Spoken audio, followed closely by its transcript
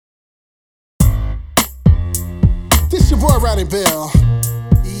This your boy Ronnie Bell.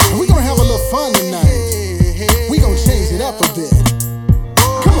 And we gonna have a little fun tonight. We gonna change it up a bit.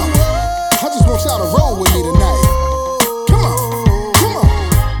 Come on, I just want y'all to roll with me tonight. Come on, come on.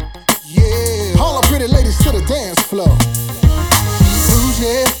 All the pretty ladies to the dance floor. She's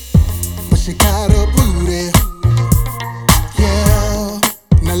bougie, but she got a booty. Yeah,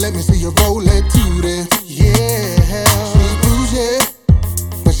 now let me see you roll that tootie. Yeah, she's bougie,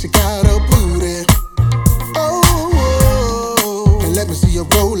 but she got a booty. Oh, and let me see you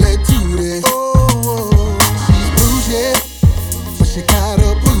roll that tootie. Oh, she's bougie, but she got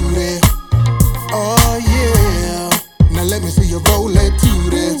a booty. Oh yeah, now let me see you roll that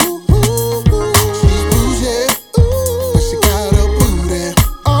tootie. She's bougie, but she got a booty.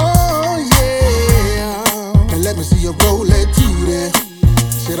 Oh yeah, now let me see you roll that tootie.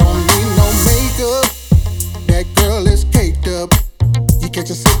 She don't need no makeup, that girl is caked up. You catch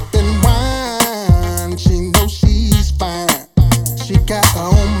her sipping wine, she knows she's fine. She got her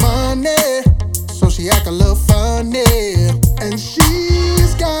own money, so she act a little funny. And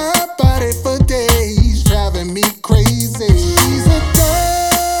she's got body for days, driving me crazy. She's a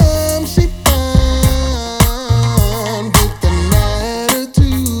dime, she fine with an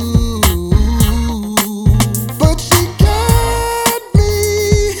attitude, but she got me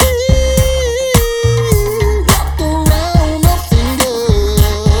wrapped around her finger.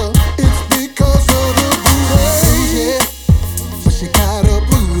 It's because of the booty, but she got a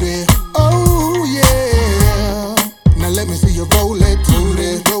booty. Oh yeah, now let me see you roll it,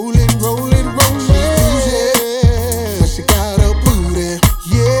 booty. Roll it, roll it, roll it. But she got a booty.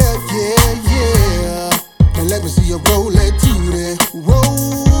 Yeah, yeah, yeah. Now let me see you roll it, booty.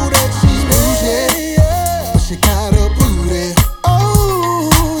 Roll that, she's bougie, but she got a booty.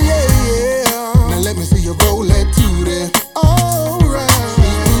 Oh yeah, yeah. Now let me see you roll it, booty. Alright,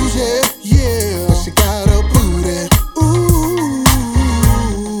 she's bougie, yeah, but she got a booty. Ooh,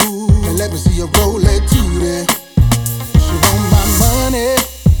 now let me see you roll it, booty. She want my money,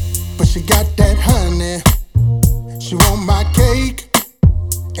 but she got that honey. She want my cake,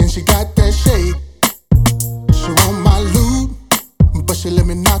 and she got that shake. She want my loot, but she let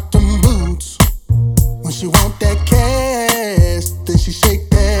me knock them boots. When she want that cash, then she shake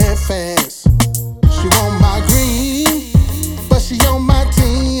that fast. She want my green, but she on my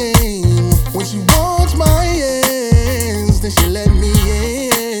team. When she wants my ends, then she let me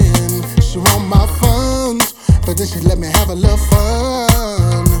in. She want my funds, but then she let me have a little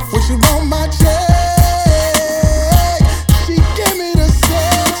fun. When she want my check, she give me the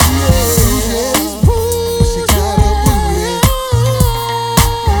sex, yeah. But she got a booty.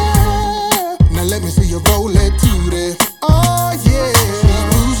 Now let me see you roll that tootie. Oh yeah, she's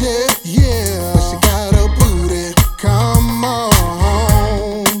bougie, yeah, but she got a booty. Come on,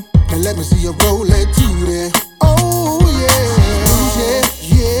 now let me see you roll that tootie. Oh yeah, she's bougie,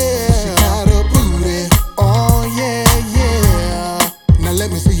 yeah, but she got a booty. Oh yeah, yeah. Now let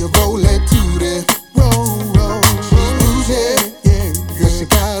me see you roll that tootie. Roll, roll. She's bougie, yeah, but she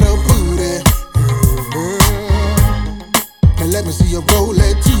got a booty. Now let me see you roll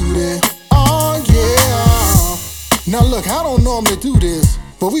that tootie. Oh yeah. Now look, I don't normally do this,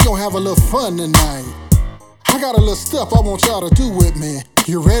 but we gon' have a little fun tonight. I got a little step I want y'all to do with me.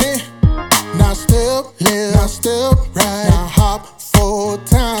 You ready? Now step left, now step right, now hop 4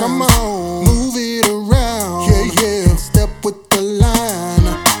 times. Come on, move it around. Yeah, yeah. Step with the line.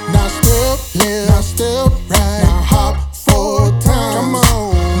 Now step left, now step right, now hop 4 times. Come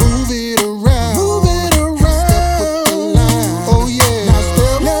on, move it around. Move it around. Step with the line. Oh yeah. Now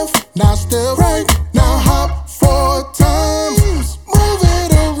step left, now step right, now hop 4 times. Move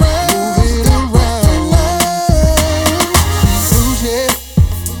it around. Move it around. She's bougie,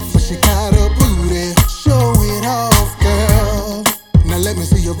 but she got